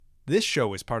This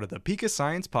show is part of the Pika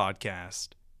Science Podcast,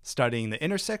 studying the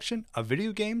intersection of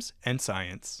video games and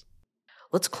science.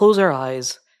 Let's close our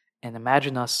eyes and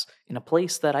imagine us in a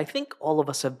place that I think all of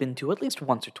us have been to at least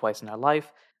once or twice in our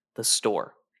life, the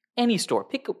store. Any store.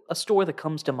 Pick a store that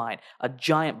comes to mind. A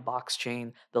giant box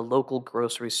chain, the local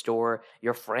grocery store,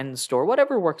 your friend's store,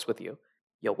 whatever works with you.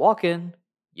 You walk in,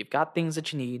 you've got things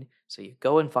that you need, so you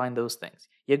go and find those things.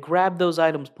 You grab those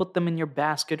items, put them in your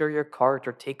basket or your cart,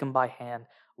 or take them by hand,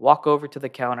 walk over to the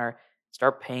counter,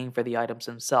 start paying for the items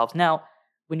themselves. Now,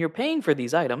 when you're paying for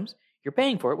these items, you're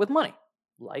paying for it with money,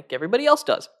 like everybody else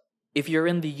does. If you're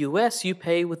in the US, you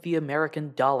pay with the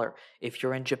American dollar. If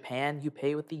you're in Japan, you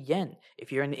pay with the yen.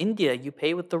 If you're in India, you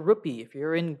pay with the rupee. If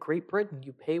you're in Great Britain,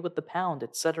 you pay with the pound,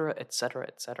 etc., etc.,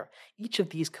 etc. Each of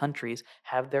these countries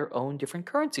have their own different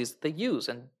currencies that they use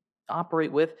and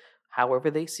operate with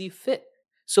however they see fit.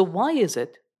 So why is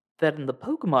it that in the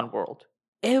Pokemon world,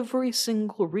 every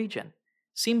single region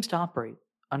seems to operate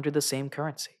under the same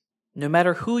currency? No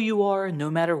matter who you are,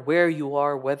 no matter where you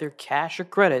are, whether cash or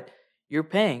credit, you're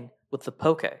paying with the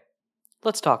Poké.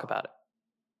 Let's talk about it.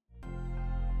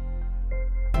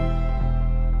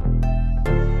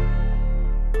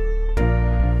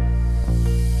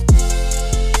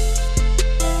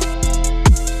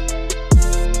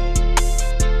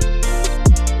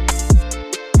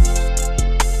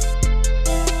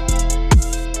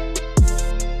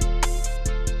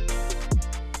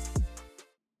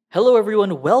 Hello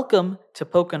everyone, welcome to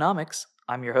PokEnomics.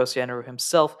 I'm your host, Andrew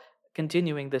himself,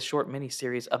 continuing this short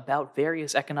mini-series about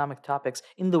various economic topics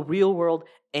in the real world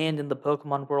and in the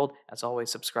Pokemon world. As always,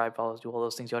 subscribe, follow, do all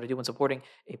those things you ought to do when supporting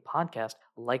a podcast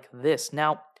like this.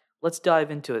 Now, let's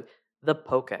dive into it. The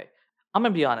Poké. I'm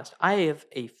going to be honest, I have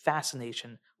a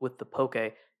fascination with the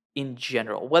Poké in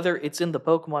general. Whether it's in the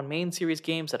Pokemon main series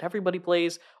games that everybody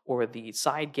plays, or the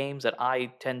side games that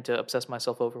I tend to obsess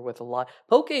myself over with a lot,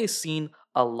 Poké is seen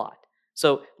a lot.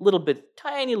 So,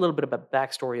 tiny little bit of a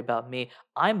backstory about me.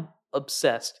 I'm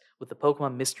obsessed with the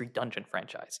Pokemon Mystery Dungeon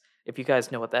franchise. If you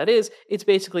guys know what that is, it's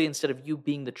basically instead of you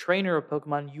being the trainer of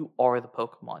Pokemon, you are the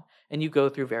Pokemon. And you go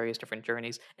through various different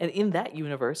journeys. And in that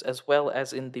universe, as well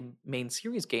as in the main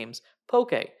series games,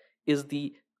 Poké is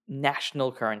the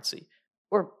national currency.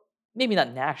 Or maybe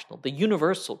not national, the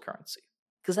universal currency.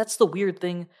 Because that's the weird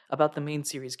thing about the main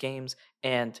series games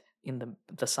and in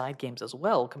the side games as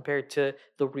well, compared to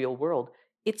the real world.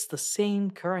 It's the same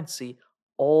currency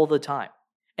all the time.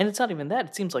 And it's not even that.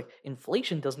 It seems like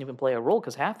inflation doesn't even play a role,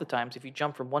 because half the times if you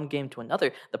jump from one game to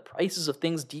another, the prices of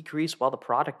things decrease while the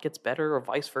product gets better, or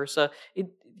vice versa.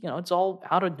 It's all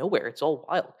out of nowhere. It's all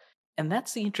wild. And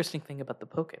that's the interesting thing about the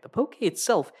Poké. The Poké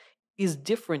itself is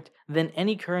different than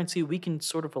any currency we can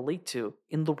sort of relate to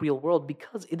in the real world,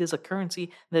 because it is a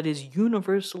currency that is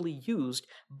universally used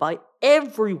by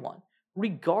everyone,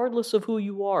 regardless of who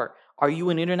you are. Are you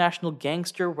an international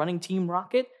gangster running Team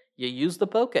Rocket? You use the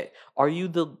Poké. Are you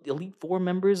the Elite Four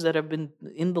members that have been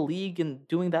in the league and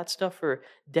doing that stuff for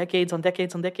decades on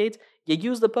decades on decades? You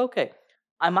use the Poké.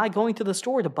 Am I going to the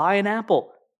store to buy an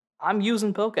apple? I'm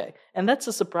using Poké. And that's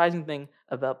the surprising thing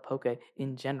about Poké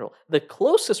in general. The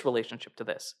closest relationship to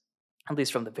this, at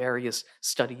least from the various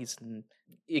studies and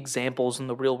examples in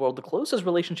the real world, the closest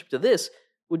relationship to this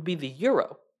would be the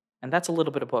euro. And that's a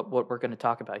little bit about what we're going to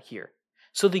talk about here.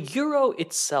 So the euro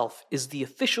itself is the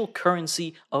official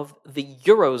currency of the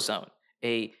Eurozone,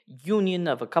 a union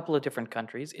of a couple of different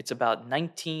countries. It's about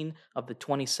 19 of the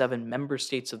 27 member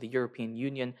states of the European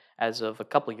Union as of a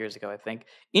couple of years ago, I think,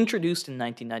 introduced in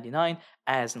 1999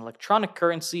 as an electronic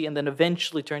currency and then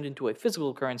eventually turned into a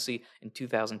physical currency in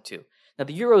 2002. Now,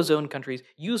 the Eurozone countries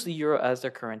use the euro as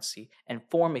their currency and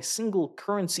form a single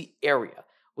currency area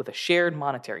with a shared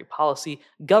monetary policy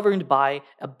governed by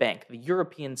a bank, the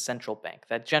European Central Bank,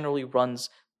 that generally runs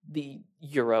the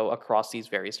euro across these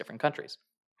various different countries.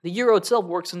 The euro itself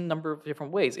works in a number of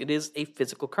different ways. It is a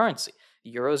physical currency. The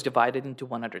euro is divided into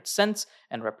 100 cents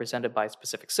and represented by a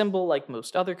specific symbol, like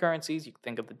most other currencies. You can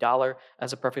think of the dollar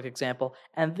as a perfect example.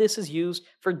 And this is used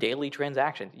for daily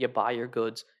transactions. You buy your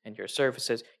goods and your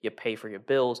services, you pay for your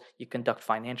bills, you conduct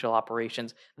financial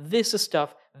operations. This is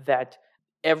stuff that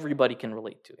everybody can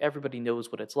relate to. Everybody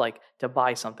knows what it's like to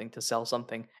buy something, to sell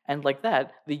something. And like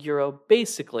that, the euro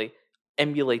basically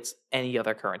emulates any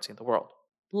other currency in the world.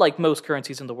 Like most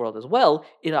currencies in the world as well,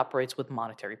 it operates with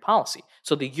monetary policy.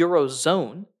 So the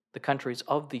Eurozone, the countries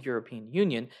of the European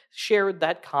Union, share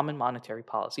that common monetary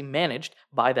policy managed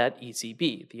by that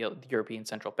ECB, the European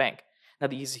Central Bank. Now,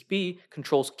 the ECB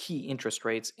controls key interest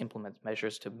rates, implements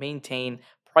measures to maintain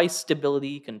price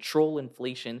stability, control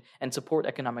inflation, and support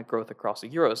economic growth across the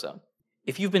Eurozone.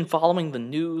 If you've been following the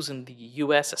news in the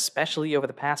US, especially over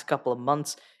the past couple of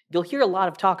months, You'll hear a lot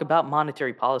of talk about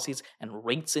monetary policies and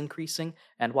rates increasing,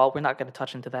 and while we're not going to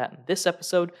touch into that in this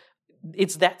episode,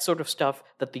 it's that sort of stuff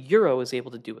that the euro is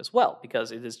able to do as well,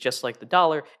 because it is just like the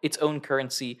dollar, its own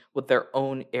currency with their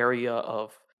own area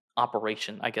of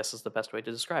operation, I guess is the best way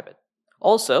to describe it.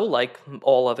 Also, like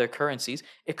all other currencies,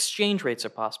 exchange rates are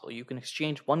possible. You can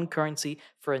exchange one currency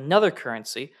for another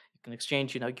currency. You can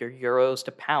exchange, your euros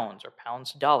to pounds or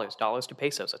pounds to dollars, dollars to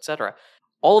pesos, etc.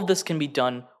 All of this can be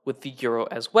done with the euro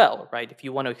as well, right? If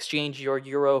you want to exchange your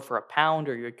euro for a pound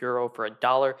or your euro for a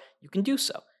dollar, you can do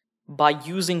so. By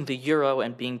using the euro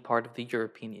and being part of the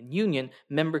European Union,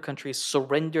 member countries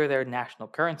surrender their national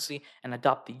currency and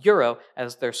adopt the euro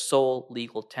as their sole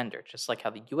legal tender, just like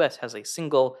how the US has a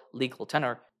single legal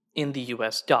tender in the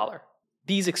US dollar.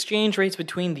 These exchange rates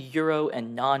between the euro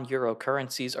and non euro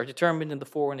currencies are determined in the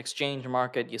foreign exchange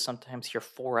market. You sometimes hear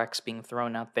Forex being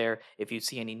thrown out there if you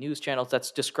see any news channels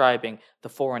that's describing the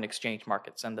foreign exchange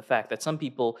markets and the fact that some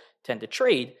people tend to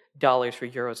trade dollars for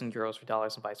euros and euros for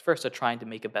dollars and vice versa, trying to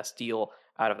make a best deal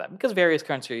out of that because various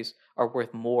currencies are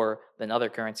worth more than other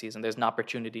currencies and there's an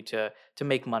opportunity to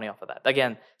make money off of that.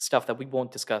 Again, stuff that we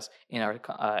won't discuss in our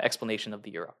explanation of the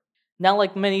euro. Now,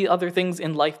 like many other things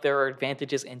in life, there are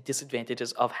advantages and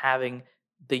disadvantages of having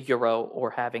the euro or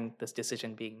having this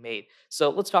decision being made. So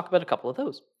let's talk about a couple of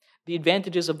those. The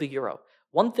advantages of the euro.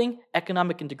 One thing,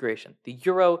 economic integration. The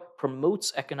euro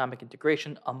promotes economic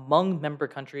integration among member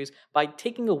countries by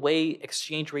taking away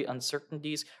exchange rate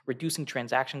uncertainties, reducing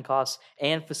transaction costs,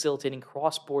 and facilitating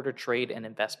cross border trade and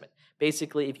investment.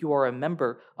 Basically, if you are a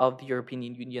member of the European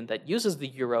Union that uses the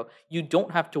euro, you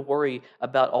don't have to worry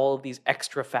about all of these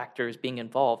extra factors being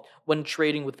involved when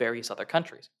trading with various other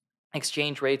countries.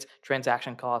 Exchange rates,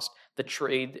 transaction costs, the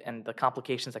trade, and the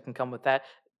complications that can come with that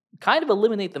kind of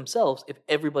eliminate themselves if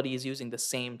everybody is using the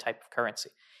same type of currency.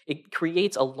 It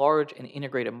creates a large and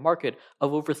integrated market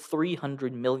of over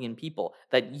 300 million people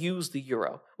that use the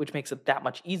euro, which makes it that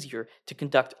much easier to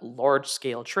conduct large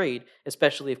scale trade,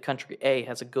 especially if country A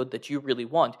has a good that you really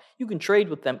want. You can trade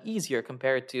with them easier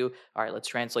compared to, all right, let's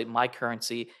translate my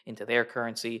currency into their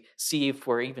currency, see if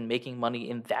we're even making money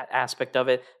in that aspect of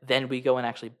it. Then we go and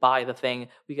actually buy the thing.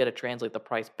 We got to translate the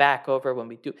price back over when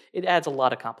we do. It adds a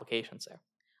lot of complications there.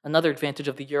 Another advantage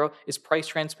of the euro is price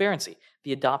transparency.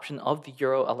 The adoption of the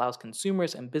euro allows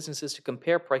consumers and businesses to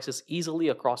compare prices easily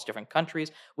across different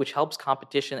countries, which helps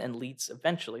competition and leads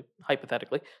eventually,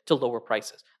 hypothetically, to lower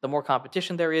prices. The more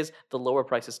competition there is, the lower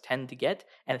prices tend to get,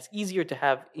 and it's easier to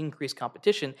have increased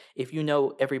competition if you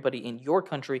know everybody in your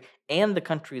country and the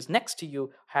countries next to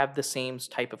you have the same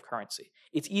type of currency.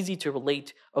 It's easy to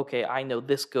relate, okay, I know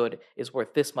this good is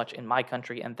worth this much in my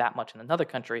country and that much in another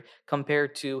country,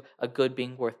 compared to a good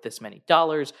being worth this many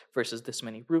dollars versus this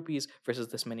many rupees versus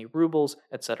this many rubles,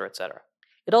 etc., etc.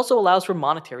 It also allows for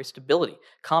monetary stability.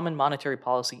 Common monetary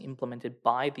policy implemented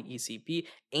by the ECB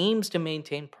aims to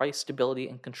maintain price stability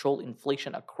and control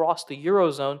inflation across the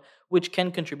Eurozone, which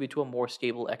can contribute to a more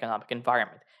stable economic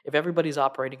environment. If everybody's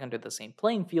operating under the same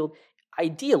playing field,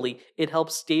 ideally, it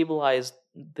helps stabilize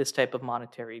this type of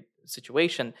monetary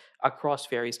situation across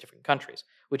various different countries,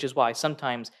 which is why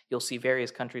sometimes you'll see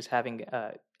various countries having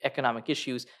economic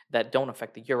issues that don't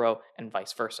affect the euro and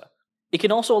vice versa. It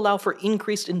can also allow for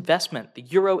increased investment. The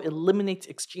euro eliminates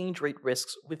exchange rate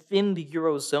risks within the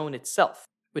eurozone itself,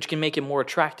 which can make it more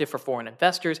attractive for foreign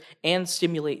investors and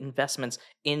stimulate investments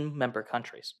in member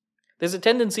countries. There's a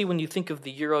tendency when you think of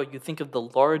the euro, you think of the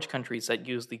large countries that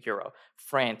use the euro: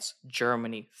 France,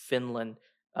 Germany, Finland,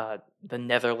 the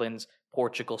Netherlands,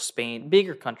 Portugal, Spain,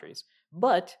 bigger countries.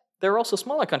 But there are also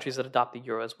smaller countries that adopt the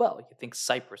euro as well. You think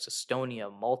Cyprus,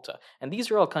 Estonia, Malta, and these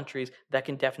are all countries that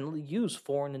can definitely use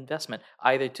foreign investment,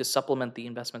 either to supplement the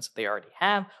investments that they already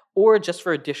have, or just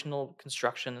for additional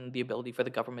construction and the ability for the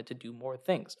government to do more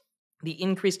things. The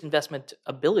increased investment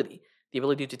ability, the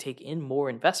ability to take in more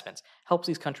investments, helps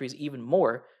these countries even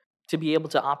more to be able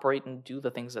to operate and do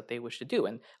the things that they wish to do.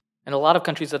 And a lot of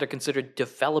countries that are considered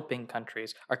developing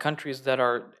countries are countries that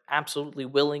are absolutely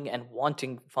willing and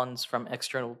wanting funds from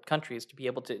external countries to be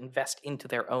able to invest into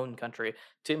their own country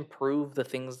to improve the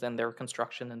things in their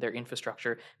construction and their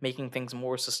infrastructure, making things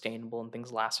more sustainable and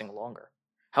things lasting longer.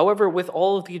 However, with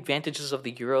all of the advantages of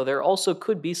the euro, there also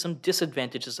could be some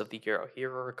disadvantages of the euro.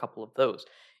 Here are a couple of those.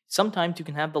 Sometimes you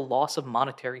can have the loss of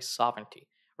monetary sovereignty,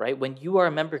 right? When you are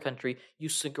a member country, you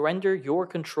surrender your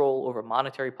control over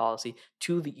monetary policy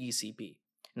to the ECB.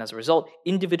 And as a result,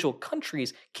 individual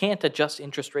countries can't adjust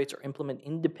interest rates or implement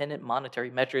independent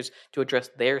monetary measures to address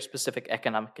their specific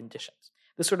economic conditions.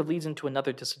 This sort of leads into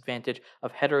another disadvantage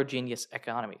of heterogeneous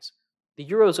economies. The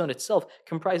Eurozone itself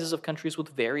comprises of countries with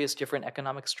various different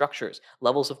economic structures,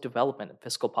 levels of development, and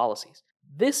fiscal policies.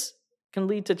 This can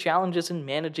lead to challenges in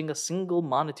managing a single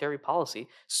monetary policy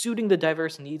suiting the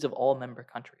diverse needs of all member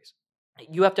countries.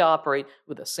 You have to operate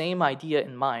with the same idea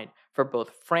in mind for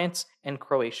both France and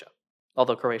Croatia.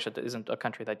 Although Croatia isn't a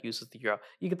country that uses the euro,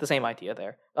 you get the same idea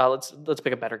there. Let's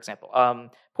pick a better example.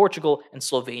 Portugal and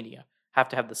Slovenia have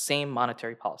to have the same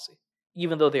monetary policy,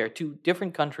 even though they are two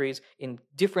different countries in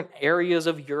different areas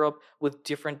of Europe with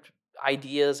different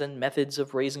ideas and methods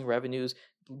of raising revenues,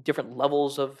 different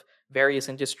levels of various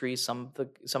industries. Some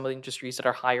of the industries that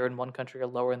are higher in one country are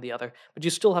lower in the other, but you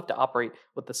still have to operate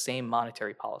with the same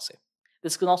monetary policy.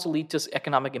 This can also lead to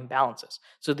economic imbalances.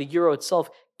 So the euro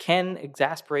itself can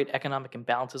exacerbate economic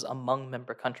imbalances among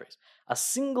member countries. A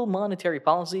single monetary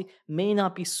policy may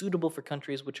not be suitable for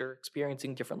countries which are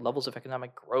experiencing different levels of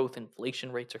economic growth,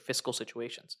 inflation rates, or fiscal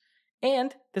situations.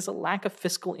 And there's a lack of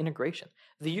fiscal integration.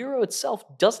 The euro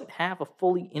itself doesn't have a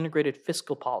fully integrated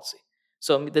fiscal policy.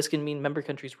 So this can mean member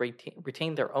countries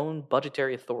retain their own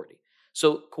budgetary authority.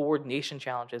 So coordination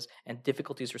challenges and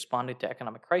difficulties responding to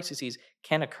economic crises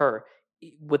can occur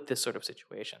with this sort of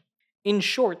situation. In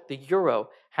short, the euro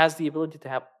has the ability to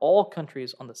have all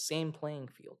countries on the same playing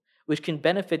field, which can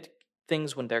benefit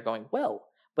things when they're going well.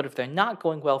 But if they're not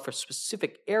going well for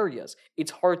specific areas,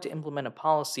 it's hard to implement a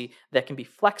policy that can be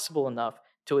flexible enough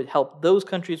to help those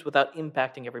countries without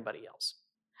impacting everybody else.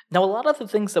 Now, a lot of the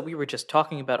things that we were just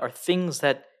talking about are things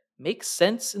that make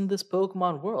sense in this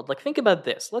Pokemon world. Like, think about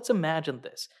this. Let's imagine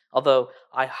this. Although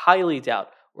I highly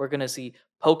doubt we're going to see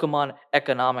Pokemon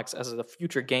Economics as a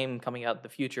future game coming out in the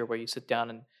future where you sit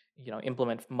down and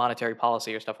implement monetary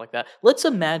policy or stuff like that. Let's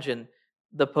imagine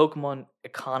the Pokemon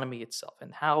economy itself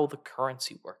and how the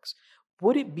currency works.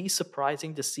 Would it be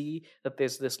surprising to see that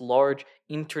there's this large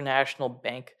international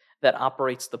bank that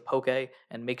operates the Poke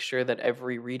and makes sure that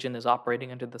every region is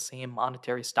operating under the same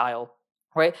monetary style?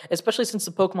 Right? Especially since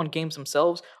the Pokemon games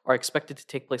themselves are expected to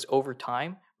take place over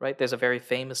time, right? There's a very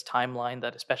famous timeline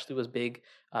that especially was big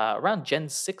around Gen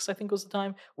 6, I think was the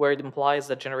time, where it implies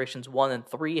that generations 1 and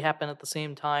 3 happen at the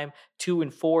same time, 2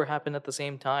 and 4 happen at the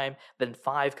same time, then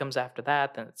 5 comes after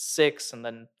that, then it's 6, and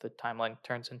then the timeline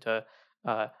turns into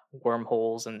uh,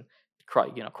 wormholes and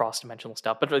cross-dimensional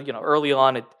stuff. But early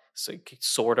on, it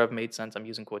sort of made sense. I'm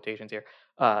using quotations here.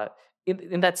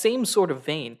 In that same sort of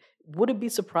vein, would it be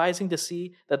surprising to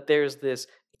see that there's this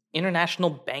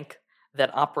international bank that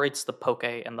operates the Poke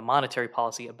and the monetary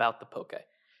policy about the Poke?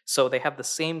 So they have the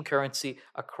same currency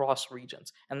across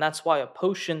regions. And that's why a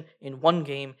potion in one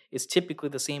game is typically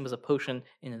the same as a potion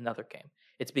in another game.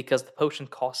 It's because the potion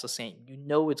costs the same. You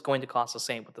know it's going to cost the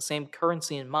same. With the same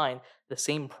currency in mind, the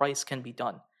same price can be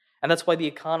done. And that's why the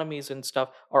economies and stuff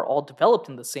are all developed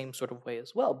in the same sort of way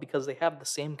as well, because they have the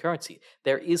same currency.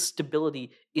 There is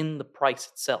stability in the price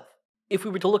itself. If we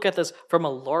were to look at this from a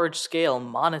large scale,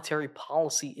 monetary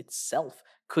policy itself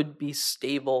could be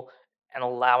stable and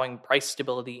allowing price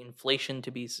stability, inflation to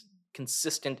be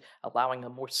consistent, allowing a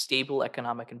more stable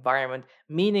economic environment,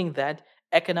 meaning that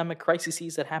economic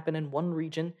crises that happen in one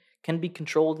region can be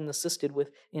controlled and assisted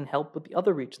with in help with the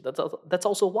other region. That's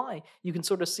also why you can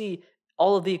sort of see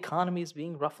all of the economies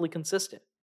being roughly consistent,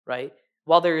 right?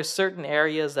 While there are certain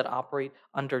areas that operate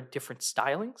under different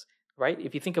stylings, right?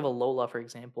 If you think of Alola, for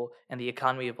example, and the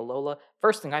economy of Alola,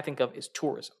 first thing I think of is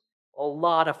tourism. A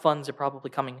lot of funds are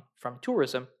probably coming from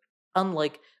tourism,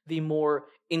 unlike the more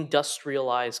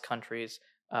industrialized countries,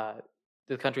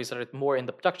 the countries that are more in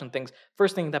the production of things.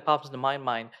 First thing that pops into my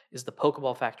mind is the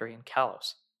Pokeball factory in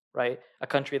Kalos, right? A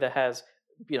country that has,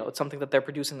 it's something that they're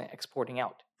producing and exporting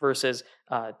out versus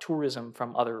tourism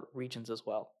from other regions as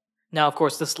well. Now, of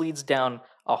course, this leads down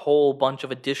a whole bunch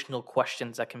of additional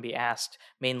questions that can be asked,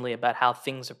 mainly about how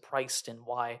things are priced and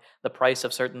why the price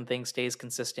of certain things stays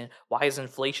consistent. Why is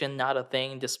inflation not a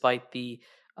thing despite the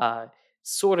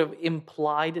sort of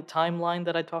implied timeline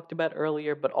that I talked about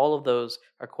earlier? But all of those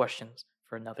are questions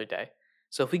for another day.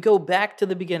 So if we go back to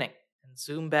the beginning and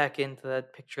zoom back into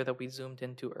that picture that we zoomed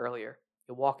into earlier,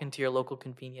 you walk into your local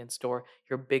convenience store,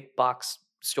 your big box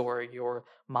store, your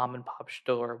mom and pop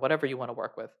store, whatever you want to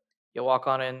work with. You walk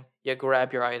on in, you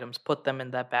grab your items, put them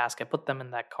in that basket, put them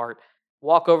in that cart,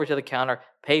 walk over to the counter,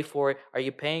 pay for it. Are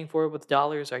you paying for it with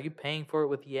dollars? Are you paying for it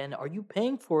with yen? Are you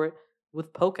paying for it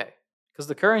with Poke? Because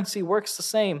the currency works the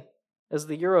same as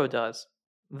the euro does,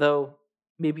 though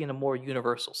maybe in a more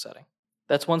universal setting.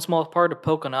 That's one small part of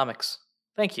Pokenomics.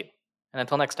 Thank you. And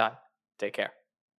until next time, take care.